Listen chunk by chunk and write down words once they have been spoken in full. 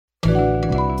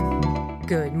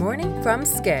Good morning from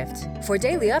Skift. For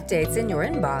daily updates in your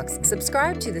inbox,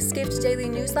 subscribe to the Skift Daily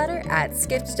newsletter at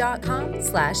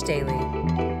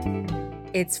skift.com/daily.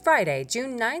 It's Friday,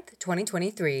 June 9th,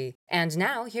 2023. And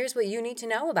now, here's what you need to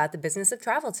know about the business of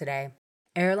travel today.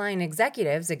 Airline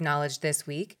executives acknowledged this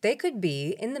week they could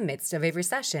be in the midst of a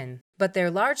recession, but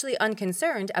they're largely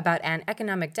unconcerned about an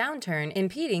economic downturn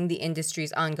impeding the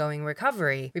industry's ongoing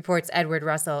recovery, reports Edward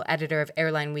Russell, editor of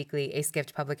Airline Weekly, a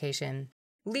Skift publication.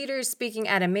 Leaders speaking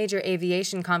at a major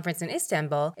aviation conference in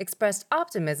Istanbul expressed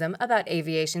optimism about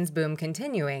aviation's boom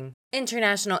continuing.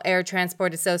 International Air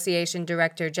Transport Association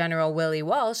Director General Willie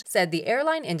Walsh said the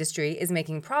airline industry is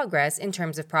making progress in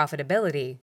terms of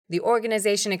profitability. The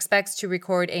organization expects to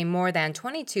record a more than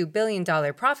 $22 billion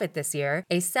profit this year,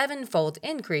 a seven-fold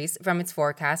increase from its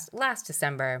forecast last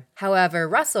December. However,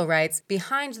 Russell writes,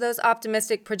 behind those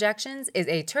optimistic projections is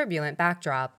a turbulent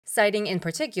backdrop, citing in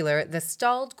particular the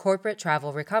stalled corporate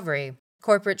travel recovery.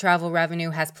 Corporate travel revenue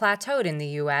has plateaued in the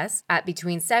U.S. at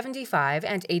between 75%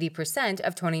 and 80%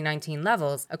 of 2019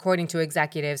 levels, according to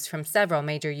executives from several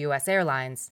major U.S.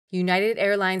 airlines. United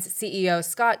Airlines CEO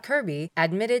Scott Kirby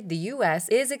admitted the U.S.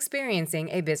 is experiencing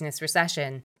a business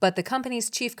recession. But the company's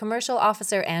chief commercial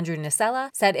officer Andrew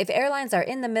Nacella said if airlines are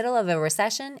in the middle of a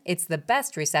recession, it's the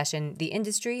best recession the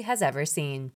industry has ever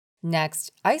seen.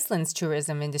 Next, Iceland's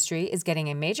tourism industry is getting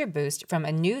a major boost from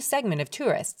a new segment of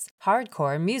tourists,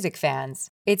 hardcore music fans.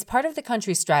 It's part of the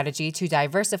country's strategy to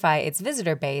diversify its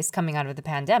visitor base coming out of the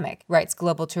pandemic, writes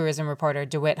global tourism reporter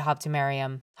DeWitt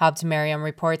Habtemariam. Habtemariam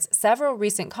reports several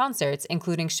recent concerts,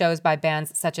 including shows by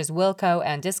bands such as Wilco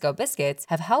and Disco Biscuits,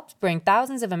 have helped bring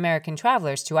thousands of American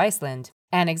travelers to Iceland.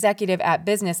 An executive at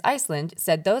Business Iceland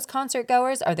said those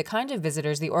concertgoers are the kind of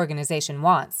visitors the organization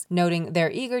wants, noting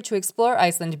they're eager to explore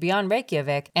Iceland beyond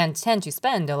Reykjavik and tend to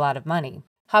spend a lot of money.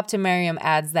 Habtemariam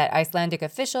adds that Icelandic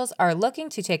officials are looking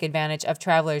to take advantage of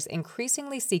travelers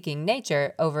increasingly seeking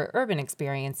nature over urban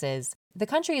experiences. The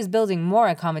country is building more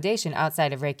accommodation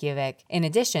outside of Reykjavik. In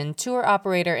addition, tour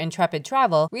operator Intrepid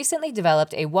Travel recently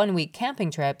developed a one-week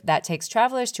camping trip that takes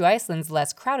travelers to Iceland's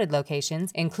less crowded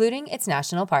locations, including its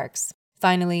national parks.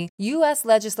 Finally, U.S.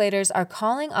 legislators are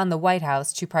calling on the White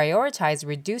House to prioritize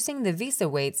reducing the visa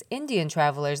waits Indian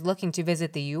travelers looking to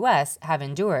visit the U.S. have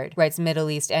endured, writes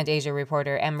Middle East and Asia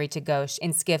reporter Amrita Ghosh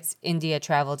in Skift's India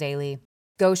Travel Daily.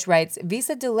 Ghosh writes,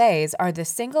 visa delays are the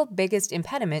single biggest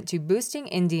impediment to boosting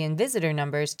Indian visitor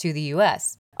numbers to the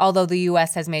U.S. Although the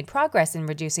U.S. has made progress in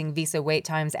reducing visa wait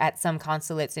times at some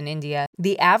consulates in India,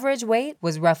 the average wait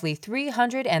was roughly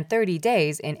 330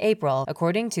 days in April,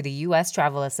 according to the U.S.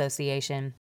 Travel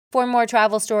Association. For more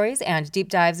travel stories and deep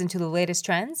dives into the latest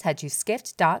trends, head to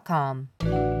skift.com.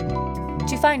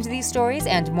 To find these stories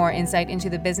and more insight into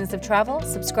the business of travel,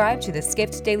 subscribe to the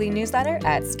Skift Daily newsletter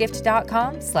at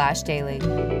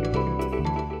skift.com/daily.